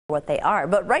what they are.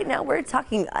 But right now we're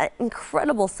talking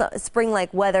incredible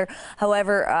spring-like weather.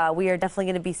 However, we are definitely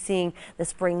going to be seeing the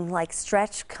spring-like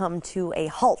stretch come to a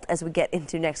halt as we get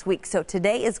into next week. So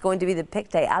today is going to be the pick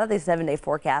day out of the 7-day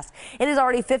forecast. It is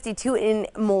already 52 in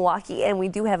Milwaukee, and we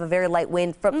do have a very light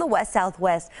wind from the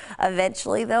west-southwest.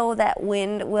 Eventually, though, that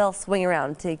wind will swing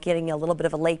around to getting a little bit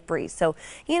of a lake breeze. So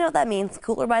you know what that means,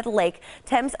 cooler by the lake.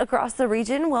 Temps across the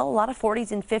region, well, a lot of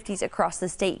 40s and 50s across the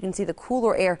state. You can see the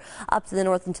cooler air up to the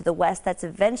north and to the west. That's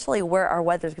eventually where our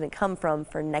weather is going to come from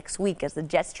for next week as the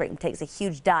jet stream takes a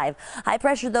huge dive. High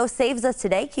pressure, though, saves us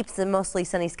today, keeps the mostly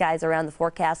sunny skies around the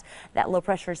forecast. That low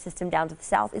pressure system down to the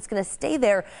south, it's going to stay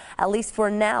there at least for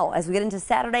now. As we get into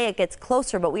Saturday, it gets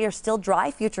closer, but we are still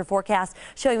dry. Future forecast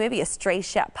showing maybe a stray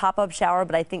pop-up shower,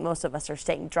 but I think most of us are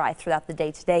staying dry throughout the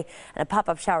day today. And a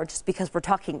pop-up shower just because we're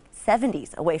talking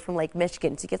 70s away from Lake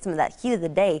Michigan. To get some of that heat of the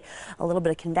day, a little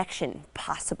bit of convection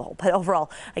possible. But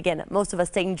overall, again, most of us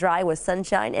staying dry with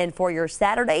sunshine. And for your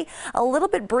Saturday, a little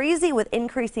bit breezy with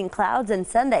increasing clouds. And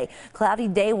Sunday, cloudy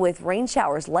day with rain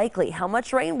showers likely. How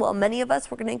much rain? Well, many of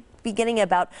us, we're going to be getting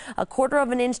about 1/4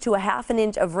 of an inch to 1/2 an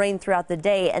inch of rain throughout the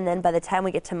day. And then by the time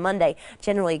we get to Monday,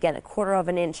 generally, again, 1/4 of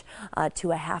an inch to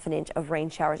 1/2 an inch of rain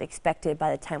showers expected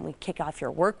by the time we kick off your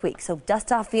work week. So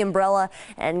dust off the umbrella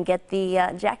and get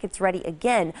the jackets ready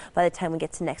again by the time we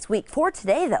get to next week. For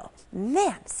today, though,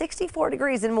 man, 64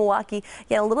 degrees in Milwaukee.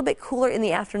 Yeah, a little bit cooler in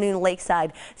the afternoon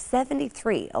lakeside.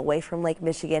 73 away from Lake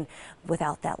Michigan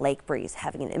without that lake breeze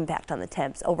having an impact on the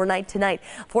temps. Overnight tonight,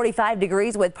 45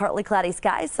 degrees with partly cloudy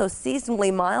skies, so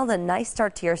seasonably mild. A nice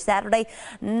start to your Saturday.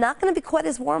 Not going to be quite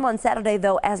as warm on Saturday,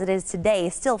 though, as it is today.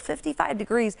 Still 55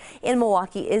 degrees in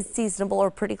Milwaukee is seasonable or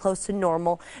pretty close to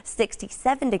normal.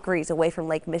 67 degrees away from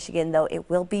Lake Michigan, though it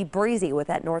will be breezy with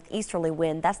that northeasterly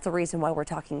wind. That's the reason why we're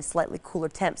talking slightly cooler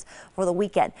temps for the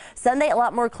weekend. Sunday, a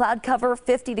lot more cloud cover.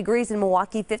 50 degrees in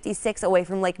Milwaukee, 56 away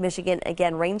from Lake Michigan.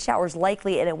 Again, rain showers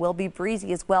likely, and it will be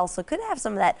breezy as well. So could have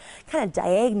some of that kind of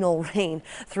diagonal rain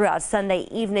throughout Sunday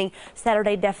evening.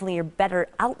 Saturday, definitely your better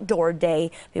outdoor day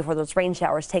before those rain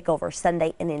showers take over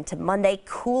Sunday and into Monday.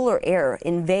 Cooler air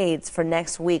invades for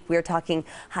next week. We're talking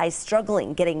highs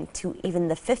struggling, getting to even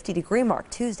the 50-degree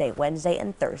mark Tuesday, Wednesday,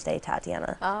 and Thursday,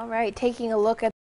 Tatiana. All right, taking a look at